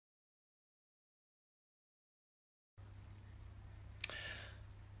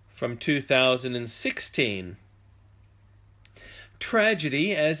from 2016.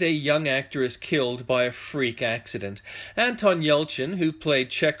 Tragedy as a young actor is killed by a freak accident. Anton Yelchin, who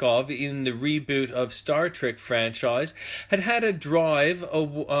played Chekov in the reboot of Star Trek franchise, had a drive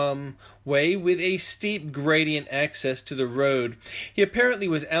way with a steep gradient access to the road. He apparently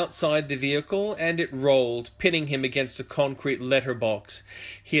was outside the vehicle and it rolled, pinning him against a concrete letterbox.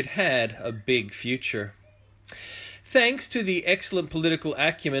 He had a big future. Thanks to the excellent political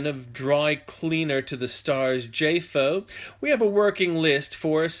acumen of dry cleaner to the stars JFO, we have a working list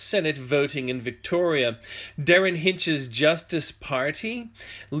for Senate voting in Victoria. Derryn Hinch's Justice Party,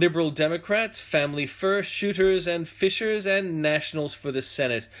 Liberal Democrats, Family First, Shooters and Fishers, and Nationals for the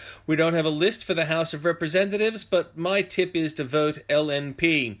Senate. We don't have a list for the House of Representatives, but my tip is to vote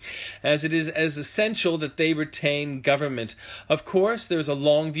LNP, as it is as essential that they retain government. Of course, there's a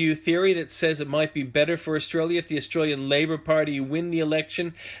long view theory that says it might be better for Australia if the Australian Labor Party win the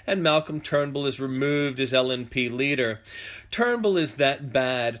election and Malcolm Turnbull is removed as LNP leader. Turnbull is that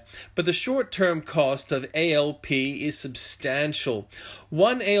bad, but the short-term cost of ALP is substantial.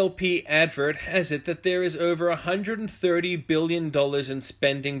 One ALP advert has it that there is over $130 billion in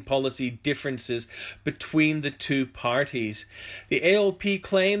spending policy differences between the two parties. The ALP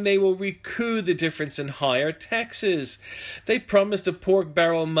claim they will recoup the difference in higher taxes. They promise to pork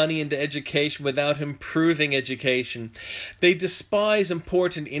barrel money into education without improving education. They despise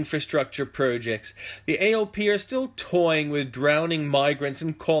important infrastructure projects. The ALP are still toying with drowning migrants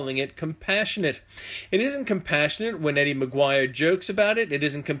and calling it compassionate. It isn't compassionate when Eddie McGuire jokes about it. It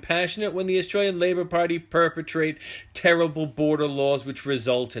isn't compassionate when the Australian Labor Party perpetrate terrible border laws which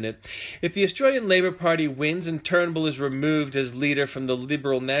result in it. If the Australian Labor Party wins and Turnbull is removed as leader from the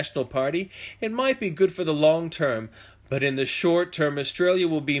Liberal National Party, it might be good for the long term. But in the short term, Australia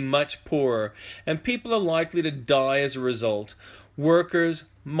will be much poorer, and people are likely to die as a result. Workers,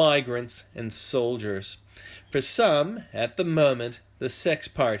 migrants, and soldiers. For some, at the moment, the sex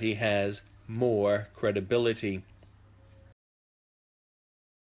party has more credibility.